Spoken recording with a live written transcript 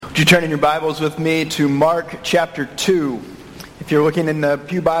You turn in your Bibles with me to Mark chapter 2. If you're looking in the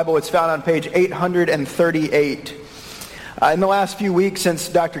Pew Bible, it's found on page 838. In the last few weeks since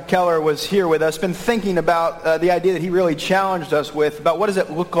Dr. Keller was here with us, been thinking about the idea that he really challenged us with about what does it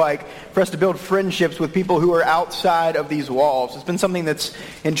look like for us to build friendships with people who are outside of these walls. It's been something that's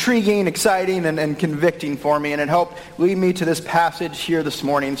intriguing, exciting, and convicting for me, and it helped lead me to this passage here this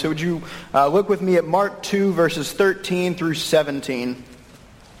morning. So would you look with me at Mark 2, verses 13 through 17.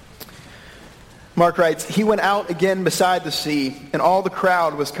 Mark writes, "He went out again beside the sea, and all the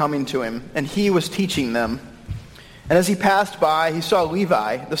crowd was coming to him, and he was teaching them. And as he passed by, he saw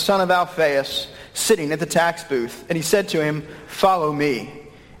Levi, the son of Alphaeus, sitting at the tax booth. And he said to him, 'Follow me.'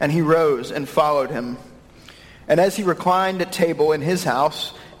 And he rose and followed him. And as he reclined at table in his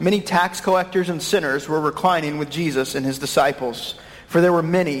house, many tax collectors and sinners were reclining with Jesus and his disciples, for there were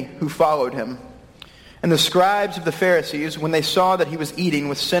many who followed him. And the scribes of the Pharisees, when they saw that he was eating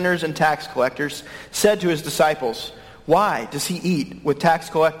with sinners and tax collectors, said to his disciples, 'Why does he eat with tax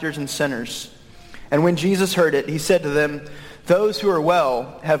collectors and sinners?' And when Jesus heard it, he said to them, 'Those who are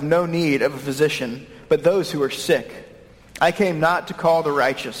well have no need of a physician, but those who are sick. I came not to call the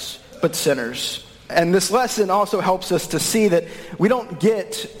righteous, but sinners.'" And this lesson also helps us to see that we don't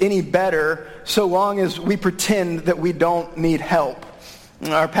get any better so long as we pretend that we don't need help.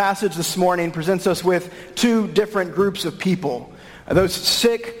 Our passage this morning presents us with two different groups of people. Those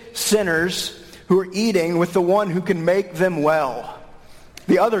sick sinners who are eating with the one who can make them well.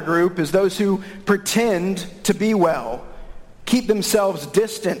 The other group is those who pretend to be well, keep themselves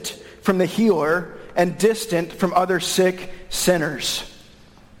distant from the healer and distant from other sick sinners.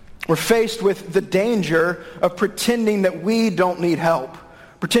 We're faced with the danger of pretending that we don't need help,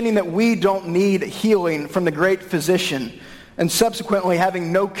 pretending that we don't need healing from the great physician, and subsequently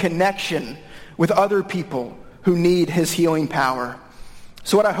having no connection with other people who need his healing power.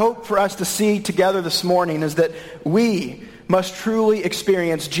 So what I hope for us to see together this morning is that we must truly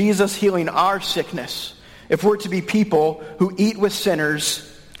experience Jesus healing our sickness if we're to be people who eat with sinners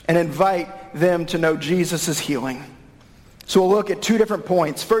and invite them to know Jesus' healing. So we'll look at two different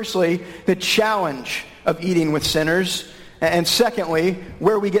points. Firstly, the challenge of eating with sinners, and secondly,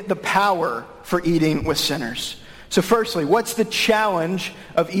 where we get the power for eating with sinners. So firstly, what's the challenge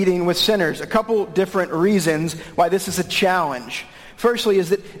of eating with sinners? A couple different reasons why this is a challenge. Firstly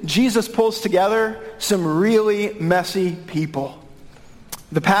is that Jesus pulls together some really messy people.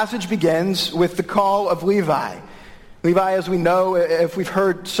 The passage begins with the call of Levi. Levi, as we know, if we've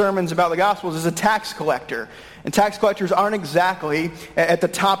heard sermons about the Gospels, is a tax collector. And tax collectors aren't exactly at the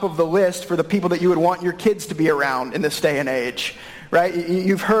top of the list for the people that you would want your kids to be around in this day and age. Right?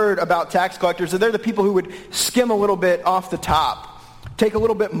 You've heard about tax collectors. They're the people who would skim a little bit off the top, take a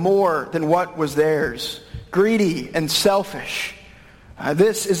little bit more than what was theirs, greedy and selfish.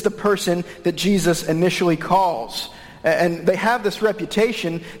 This is the person that Jesus initially calls. And they have this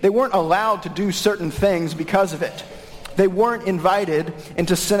reputation. They weren't allowed to do certain things because of it. They weren't invited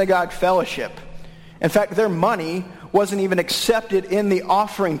into synagogue fellowship. In fact, their money wasn't even accepted in the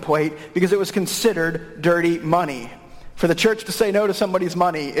offering plate because it was considered dirty money. For the church to say no to somebody's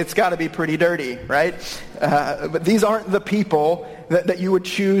money, it's got to be pretty dirty, right? But these aren't the people that you would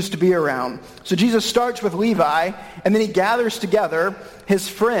choose to be around. So Jesus starts with Levi, and then he gathers together his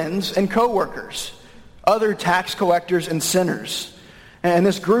friends and co-workers, other tax collectors and sinners. And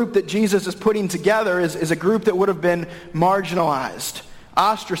this group that Jesus is putting together is a group that would have been marginalized,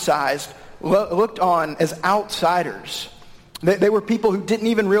 ostracized, looked on as outsiders. They were people who didn't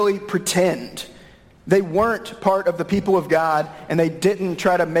even really pretend. They weren't part of the people of God, and they didn't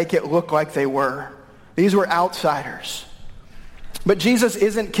try to make it look like they were. These were outsiders. But Jesus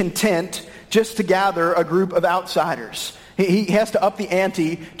isn't content just to gather a group of outsiders. He has to up the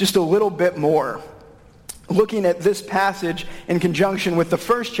ante just a little bit more. Looking at this passage in conjunction with the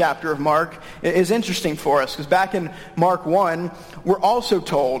first chapter of Mark is interesting for us, because back in Mark 1, we're also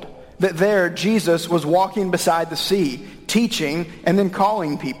told that there Jesus was walking beside the sea, teaching and then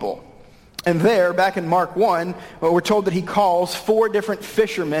calling people. And there, back in Mark 1, we're told that he calls 4 different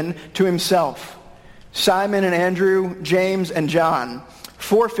fishermen to himself. Simon and Andrew, James and John.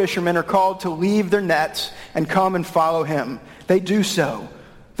 4 fishermen are called to leave their nets and come and follow him. They do so.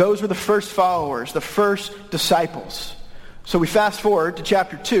 Those were the first followers, the first disciples. So we fast forward to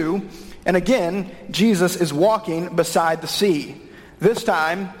chapter 2, and again, Jesus is walking beside the sea. This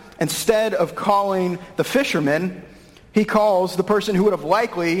time, instead of calling the fishermen, he calls the person who would have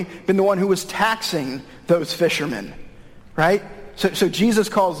likely been the one who was taxing those fishermen, right? So Jesus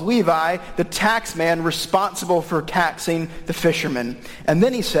calls Levi the tax man responsible for taxing the fishermen. And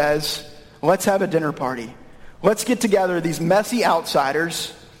then he says, let's have a dinner party. Let's get together these messy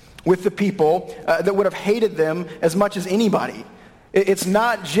outsiders with the people that would have hated them as much as anybody. It's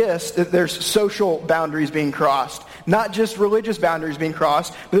not just that there's social boundaries being crossed, not just religious boundaries being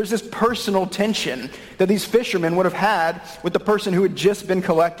crossed, but there's this personal tension that these fishermen would have had with the person who had just been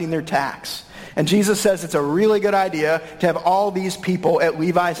collecting their tax. And Jesus says it's a really good idea to have all these people at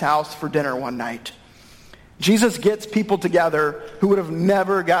Levi's house for dinner one night. Jesus gets people together who would have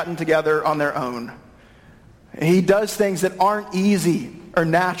never gotten together on their own. He does things that aren't easy or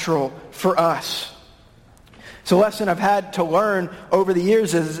natural for us. So a lesson I've had to learn over the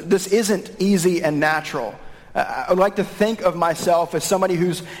years is this isn't easy and natural. I would like to think of myself as somebody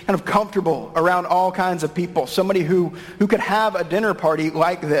who's kind of comfortable around all kinds of people, somebody who could have a dinner party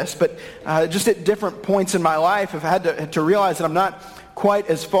like this, but just at different points in my life I've had to realize that I'm not quite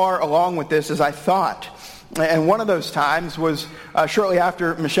as far along with this as I thought. And one of those times was shortly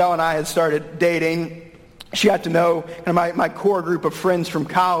after Michelle and I had started dating. She got to know my core group of friends from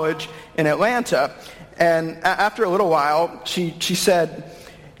college in Atlanta. And after a little while, she said,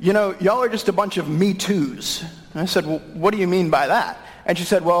 you know, y'all are just a bunch of Me Too's. And I said, well, what do you mean by that? And she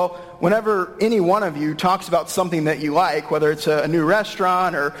said, well, whenever any one of you talks about something that you like, whether it's a new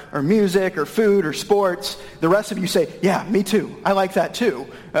restaurant or music or food or sports, the rest of you say, yeah, me too. I like that too.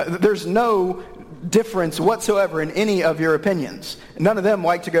 There's no difference whatsoever in any of your opinions. None of them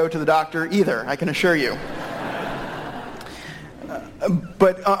like to go to the doctor either, I can assure you.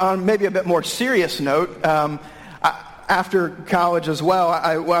 But on maybe a bit more serious note, after college as well,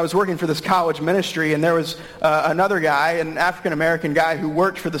 I was working for this college ministry, and there was another guy, an African-American guy, who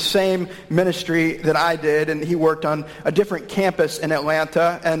worked for the same ministry that I did, and he worked on a different campus in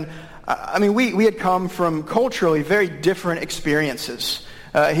Atlanta. And I mean, we had come from culturally very different experiences.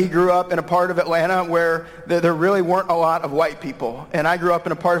 He grew up in a part of Atlanta where there really weren't a lot of white people. And I grew up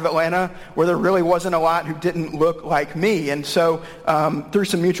in a part of Atlanta where there really wasn't a lot who didn't look like me. And so through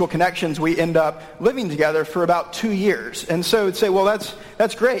some mutual connections, we end up living together for about 2 years. And so I'd say, well,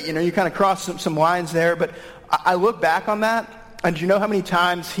 that's great. You know, you kind of cross some lines there. But I look back on that, and do you know how many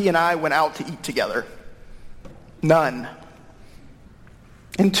times he and I went out to eat together? None.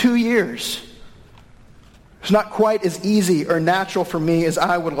 In 2 years. It's not quite as easy or natural for me as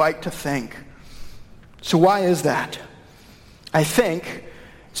I would like to think. So why is that? I think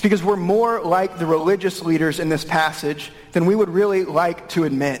it's because we're more like the religious leaders in this passage than we would really like to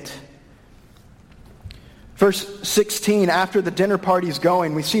admit. Verse 16, after the dinner party's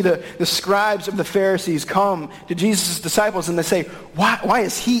going, we see the scribes of the Pharisees come to Jesus' disciples and they say, why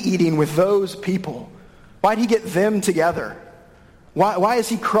is he eating with those people? Why did he get them together? Why is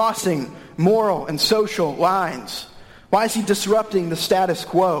he crossing moral and social lines? Why is he disrupting the status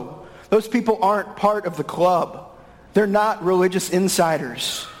quo? Those people aren't part of the club. They're not religious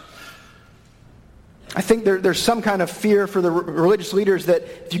insiders. I think there's some kind of fear for the religious leaders that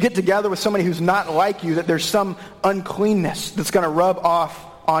if you get together with somebody who's not like you, that there's some uncleanness that's going to rub off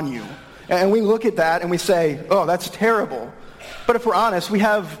on you. And we look at that and we say, oh, that's terrible. But if we're honest, we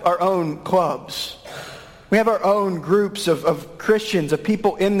have our own clubs. We have our own groups of Christians, of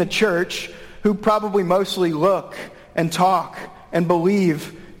people in the church who probably mostly look and talk and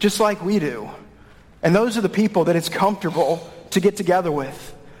believe just like we do. And those are the people that it's comfortable to get together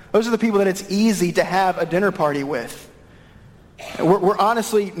with. Those are the people that it's easy to have a dinner party with. We're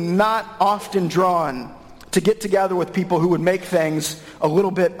honestly not often drawn to get together with people who would make things a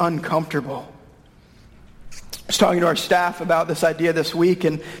little bit uncomfortable. I was talking to our staff about this idea this week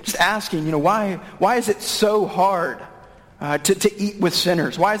and just asking, why is it so hard to eat with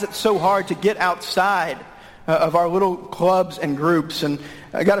sinners? Why is it so hard to get outside of our little clubs and groups? And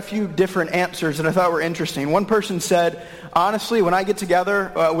I got a few different answers that I thought were interesting. One person said, honestly, when I get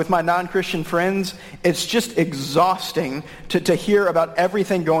together with my non-Christian friends, it's just exhausting to hear about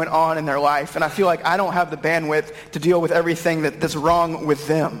everything going on in their life. And I feel like I don't have the bandwidth to deal with everything that's wrong with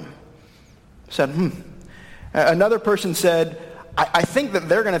them. I said, Another person said, I think that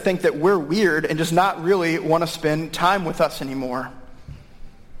they're going to think that we're weird and just not really want to spend time with us anymore.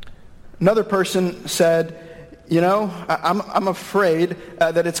 Another person said, I'm afraid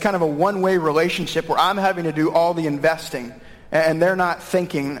that it's kind of a one-way relationship where I'm having to do all the investing and they're not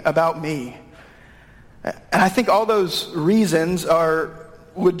thinking about me. And I think all those reasons are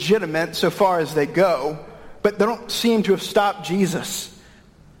legitimate so far as they go, but they don't seem to have stopped Jesus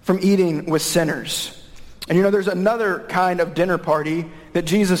from eating with sinners. And there's another kind of dinner party that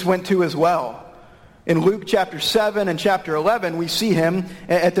Jesus went to as well. In Luke chapter 7 and chapter 11, we see him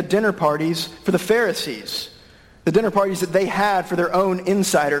at the dinner parties for the Pharisees. The dinner parties that they had for their own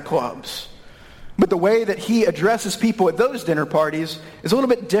insider clubs. But the way that he addresses people at those dinner parties is a little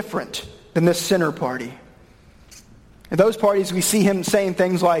bit different than this sinner party. At those parties, we see him saying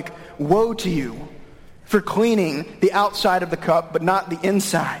things like, "Woe to you for cleaning the outside of the cup, but not the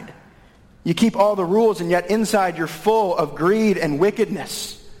inside. You keep all the rules, and yet inside you're full of greed and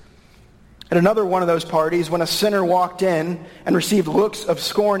wickedness." At another one of those parties, when a sinner walked in and received looks of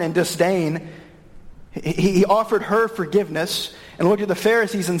scorn and disdain, he offered her forgiveness and looked at the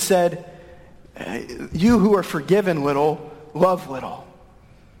Pharisees and said, "You who are forgiven little, love little."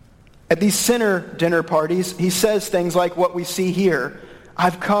 At these sinner dinner parties, he says things like what we see here.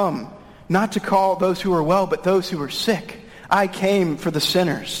 "I've come not to call those who are well, but those who are sick. I came for the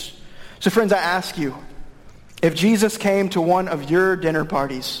sinners." So friends, I ask you, if Jesus came to one of your dinner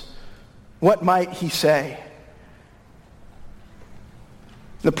parties, what might he say?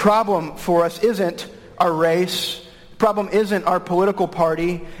 The problem for us isn't our race. The problem isn't our political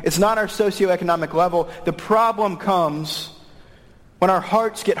party. It's not our socioeconomic level. The problem comes when our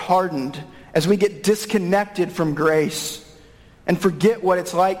hearts get hardened, as we get disconnected from grace and forget what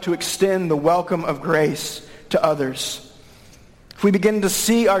it's like to extend the welcome of grace to others. If we begin to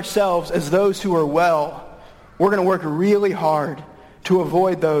see ourselves as those who are well, we're going to work really hard to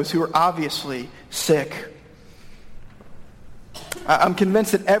avoid those who are obviously sick. I'm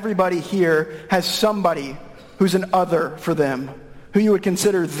convinced that everybody here has somebody who's an other for them, who you would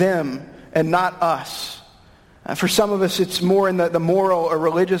consider them and not us. For some of us, it's more in the moral or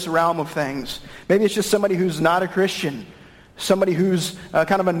religious realm of things. Maybe it's just somebody who's not a Christian, somebody who's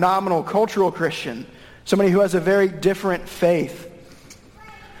kind of a nominal cultural Christian, somebody who has a very different faith.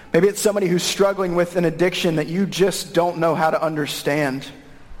 Maybe it's somebody who's struggling with an addiction that you just don't know how to understand.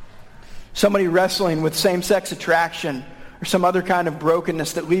 Somebody wrestling with same-sex attraction or some other kind of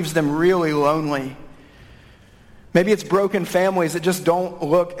brokenness that leaves them really lonely. Maybe it's broken families that just don't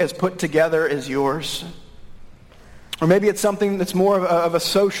look as put together as yours. Or maybe it's something that's more of a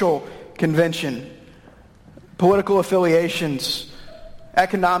social convention, political affiliations,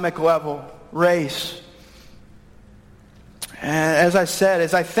 economic level, race. And as I said,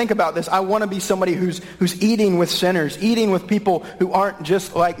 as I think about this, I want to be somebody who's eating with sinners, eating with people who aren't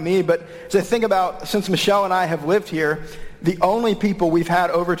just like me. But as I think about, since Michelle and I have lived here, the only people we've had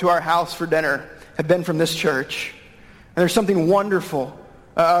over to our house for dinner have been from this church. And there's something wonderful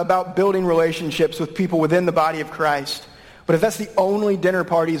about building relationships with people within the body of Christ. But if that's the only dinner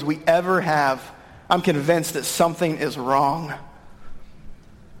parties we ever have, I'm convinced that something is wrong.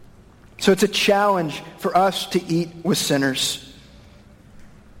 So it's a challenge for us to eat with sinners.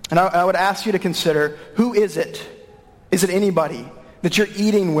 And I would ask you to consider, who is it? Is it anybody that you're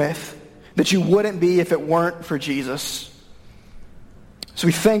eating with that you wouldn't be if it weren't for Jesus? So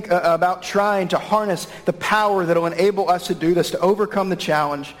we think about trying to harness the power that will enable us to do this, to overcome the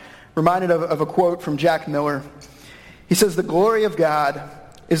challenge. Reminded of a quote from Jack Miller. He says, "The glory of God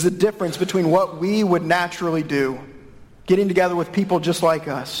is the difference between what we would naturally do, getting together with people just like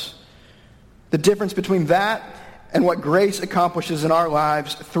us. The difference between that and what grace accomplishes in our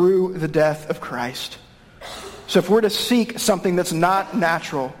lives through the death of Christ." So if we're to seek something that's not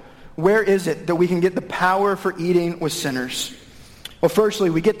natural, where is it that we can get the power for eating with sinners? Well, firstly,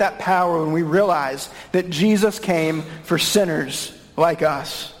 we get that power when we realize that Jesus came for sinners like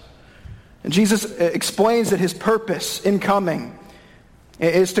us. And Jesus explains that his purpose in coming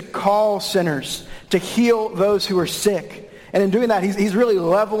is to call sinners, to heal those who are sick. And in doing that, he's really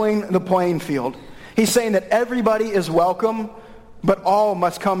leveling the playing field. He's saying that everybody is welcome, but all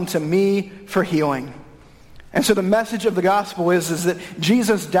must come to me for healing. And so the message of the gospel is that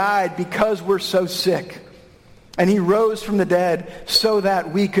Jesus died because we're so sick. And he rose from the dead so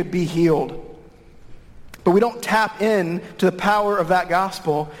that we could be healed. But we don't tap in to the power of that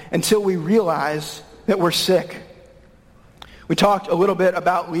gospel until we realize that we're sick. We talked a little bit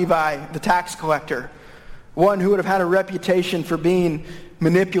about Levi, the tax collector, one who would have had a reputation for being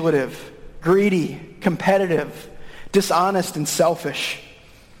manipulative, greedy, competitive, dishonest, and selfish.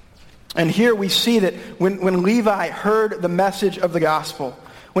 And here we see that when Levi heard the message of the gospel,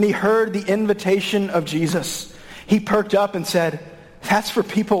 when he heard the invitation of Jesus, he perked up and said, "That's for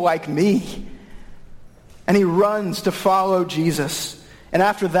people like me." And he runs to follow Jesus. And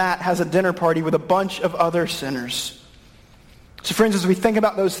after that, has a dinner party with a bunch of other sinners. So friends, as we think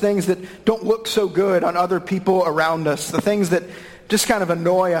about those things that don't look so good on other people around us, the things that just kind of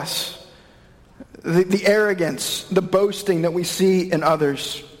annoy us, the arrogance, the boasting that we see in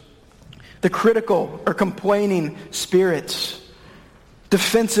others, the critical or complaining spirits,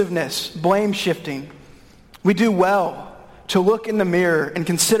 defensiveness, blame shifting, we do well to look in the mirror and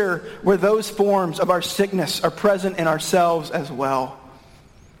consider where those forms of our sickness are present in ourselves as well.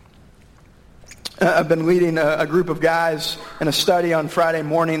 I've been leading a group of guys in a study on Friday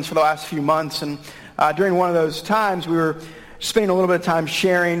mornings for the last few months, and during one of those times, we were spending a little bit of time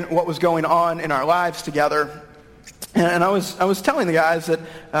sharing what was going on in our lives together. And I was telling the guys that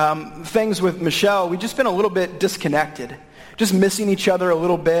things with Michelle, we've just been a little bit disconnected, just missing each other a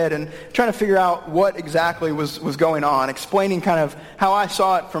little bit and trying to figure out what exactly was going on, explaining kind of how I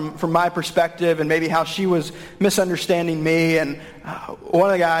saw it from my perspective and maybe how she was misunderstanding me. And one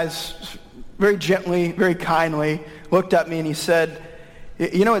of the guys very gently, very kindly looked at me and he said,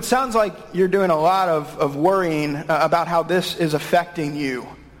 you know, it sounds like you're doing a lot of worrying about how this is affecting you.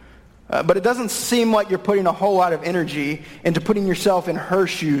 But it doesn't seem like you're putting a whole lot of energy into putting yourself in her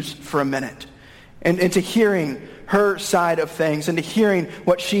shoes for a minute and into hearing her side of things and to hearing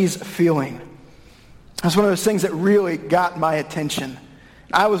what she's feeling. That's one of those things that really got my attention.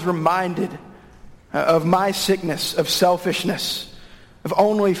 I was reminded of my sickness, of selfishness, of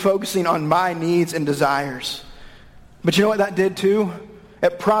only focusing on my needs and desires. But you know what that did too?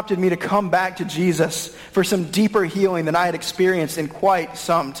 It prompted me to come back to Jesus for some deeper healing than I had experienced in quite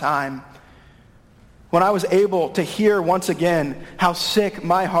some time. When I was able to hear once again how sick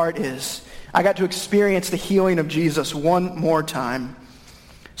my heart is, I got to experience the healing of Jesus one more time.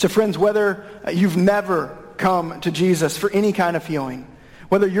 So friends, whether you've never come to Jesus for any kind of healing,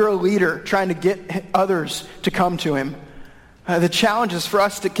 whether you're a leader trying to get others to come to him, the challenge is for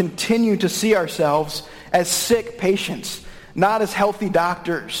us to continue to see ourselves as sick patients, not as healthy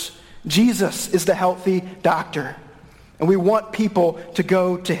doctors. Jesus is the healthy doctor, and we want people to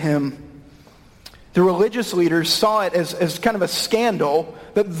go to him. The religious leaders saw it as kind of a scandal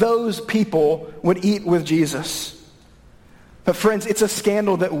that those people would eat with Jesus. But friends, it's a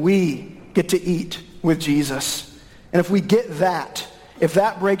scandal that we get to eat with Jesus. And if we get that, if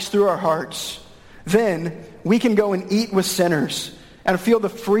that breaks through our hearts, then we can go and eat with sinners and feel the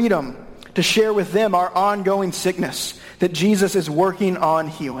freedom to share with them our ongoing sickness that Jesus is working on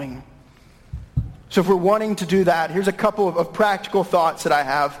healing. So if we're wanting to do that, here's a couple of practical thoughts that I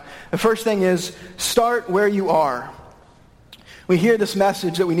have. The first thing is, start where you are. We hear this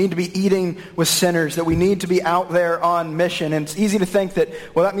message that we need to be eating with sinners, that we need to be out there on mission. And it's easy to think that,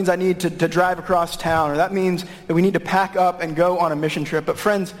 well, that means I need to drive across town, or that means that we need to pack up and go on a mission trip. But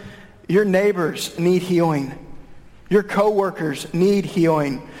friends, your neighbors need healing. Your coworkers need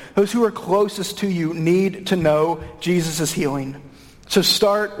healing. Those who are closest to you need to know Jesus' healing. So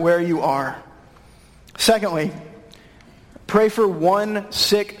start where you are. Secondly, pray for one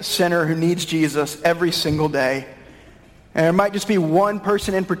sick sinner who needs Jesus every single day. And there might just be one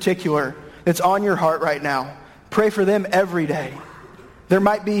person in particular that's on your heart right now. Pray for them every day. There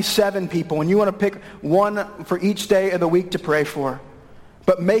might be 7 people, and you want to pick one for each day of the week to pray for.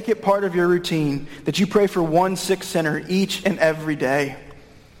 But make it part of your routine that you pray for one sick sinner each and every day.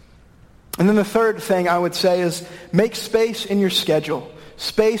 And then the third thing I would say is make space in your schedule,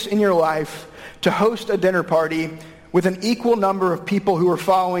 space in your life to host a dinner party with an equal number of people who are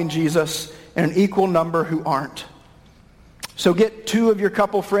following Jesus and an equal number who aren't. So get 2 of your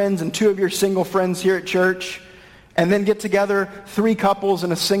couple friends and 2 of your single friends here at church, and then get together 3 couples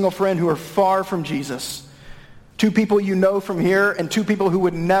and a single friend who are far from Jesus. 2 people you know from here and 2 people who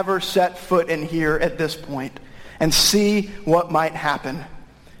would never set foot in here at this point, and see what might happen.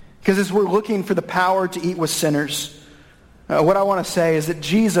 Because as we're looking for the power to eat with sinners, what I want to say is that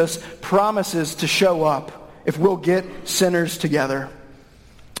Jesus promises to show up if we'll get sinners together.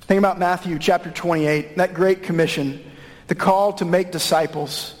 Think about Matthew chapter 28, that great commission, the call to make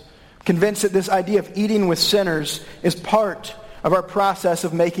disciples. Convinced that this idea of eating with sinners is part of our process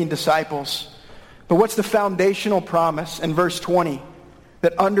of making disciples. But what's the foundational promise in verse 20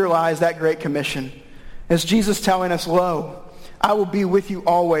 that underlies that great commission? Is Jesus telling us, "Lo, I will be with you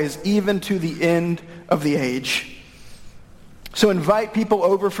always, even to the end of the age." So invite people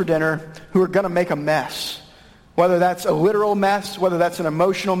over for dinner who are going to make a mess. Whether that's a literal mess, whether that's an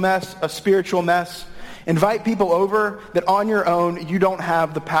emotional mess, a spiritual mess. Invite people over that on your own you don't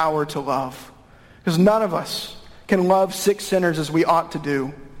have the power to love. Because none of us can love sick sinners as we ought to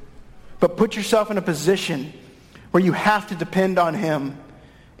do. But put yourself in a position where you have to depend on him.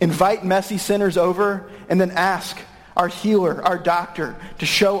 Invite messy sinners over and then ask our healer, our doctor, to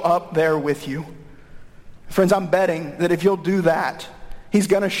show up there with you. Friends, I'm betting that if you'll do that, he's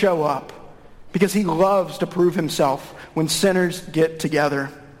going to show up because he loves to prove himself when sinners get together.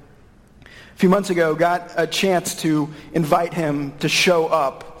 A few months ago, got a chance to invite him to show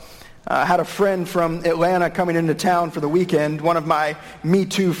up. I had a friend from Atlanta coming into town for the weekend, one of my Me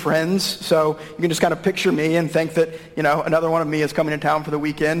Too friends. So you can just kind of picture me and think that, another one of me is coming to town for the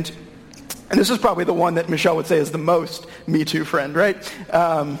weekend. And this is probably the one that Michelle would say is the most Me Too friend, right?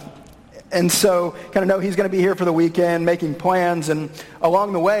 And so kind of know he's going to be here for the weekend, making plans. And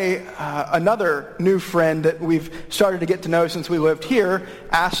along the way, another new friend that we've started to get to know since we lived here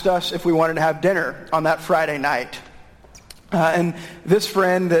asked us if we wanted to have dinner on that Friday night. And this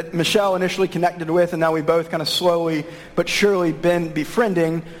friend that Michelle initially connected with, and now we both kind of slowly but surely been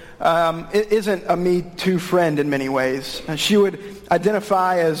befriending, isn't a Me Too friend in many ways. She would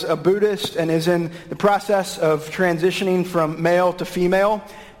identify as a Buddhist and is in the process of transitioning from male to female.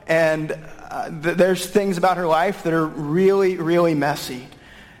 And there's things about her life that are really, really messy.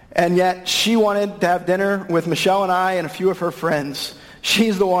 And yet she wanted to have dinner with Michelle and I and a few of her friends.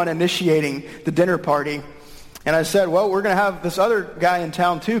 She's the one initiating the dinner party. And I said, well, we're going to have this other guy in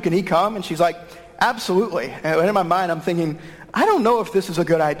town too. Can he come? And she's like, absolutely. And in my mind, I'm thinking, I don't know if this is a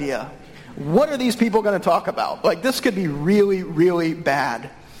good idea. What are these people going to talk about? Like, this could be really, really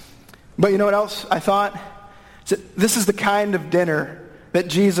bad. But you know what else I thought? This is the kind of dinner that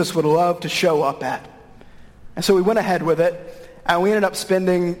Jesus would love to show up at. And so we went ahead with it, and we ended up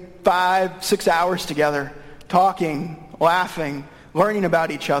spending 5-6 hours together, talking, laughing, learning about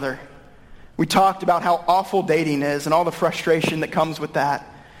each other. We talked about how awful dating is and all the frustration that comes with that.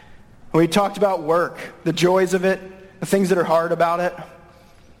 And we talked about work, the joys of it, the things that are hard about it.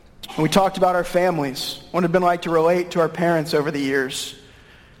 And we talked about our families, what it had been like to relate to our parents over the years.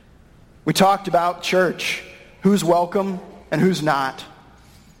 We talked about church, who's welcome and who's not.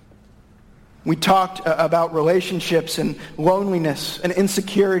 We talked about relationships and loneliness and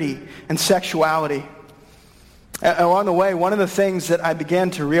insecurity and sexuality. Along the way, one of the things that I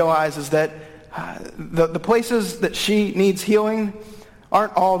began to realize is that the places that she needs healing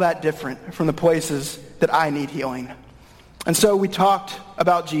aren't all that different from the places that I need healing. And so we talked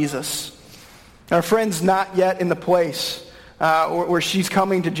about Jesus. Our friend's not yet in the place where she's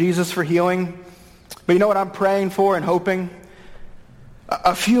coming to Jesus for healing. But you know what I'm praying for and hoping?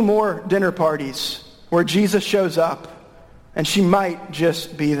 A few more dinner parties where Jesus shows up and she might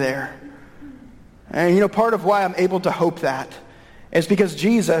just be there. And you know, part of why I'm able to hope that is because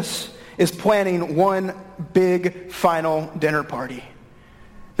Jesus is planning one big final dinner party.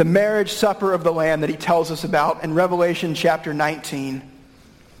 The marriage supper of the Lamb that he tells us about in Revelation chapter 19.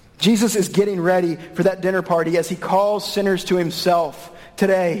 Jesus is getting ready for that dinner party as he calls sinners to himself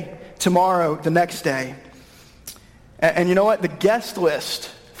today, tomorrow, the next day. And you know what? The guest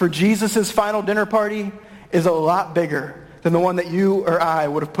list for Jesus' final dinner party is a lot bigger than the one that you or I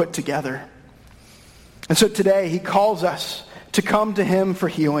would have put together. And so today he calls us to come to him for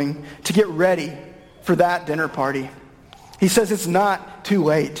healing, to get ready for that dinner party. He says it's not too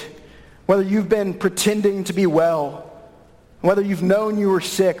late. Whether you've been pretending to be well, whether you've known you were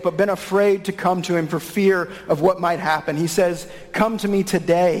sick but been afraid to come to him for fear of what might happen, he says, come to me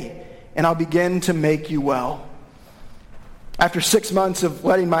today and I'll begin to make you well. After 6 months of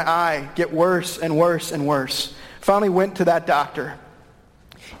letting my eye get worse and worse and worse, finally went to that doctor.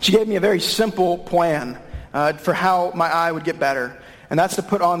 She gave me a very simple plan for how my eye would get better. And that's to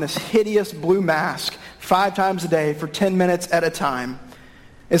put on this hideous blue mask 5 times a day for 10 minutes at a time.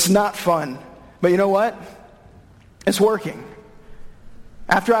 It's not fun. But you know what? It's working.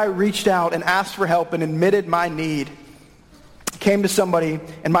 After I reached out and asked for help and admitted my need, came to somebody,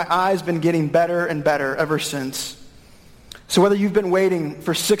 and my eye's been getting better and better ever since. So whether you've been waiting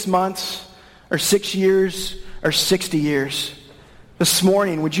for 6 months or 6 years or 60 years, this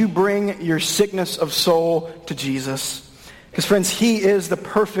morning, would you bring your sickness of soul to Jesus? Because friends, he is the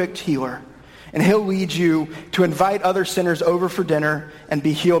perfect healer. And he'll lead you to invite other sinners over for dinner and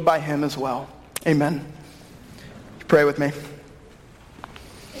be healed by him as well. Amen. Pray with me.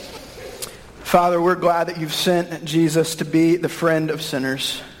 Father, we're glad that you've sent Jesus to be the friend of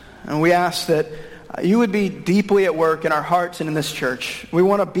sinners. And we ask that you would be deeply at work in our hearts and in this church. We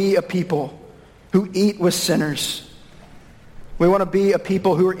want to be a people who eat with sinners. We want to be a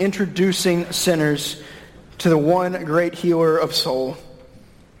people who are introducing sinners to the one great healer of soul.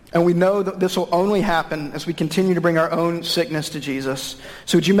 And we know that this will only happen as we continue to bring our own sickness to Jesus.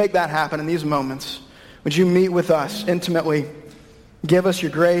 So would you make that happen in these moments? Would you meet with us intimately? Give us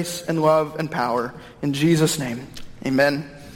your grace and love and power. In Jesus' name, amen.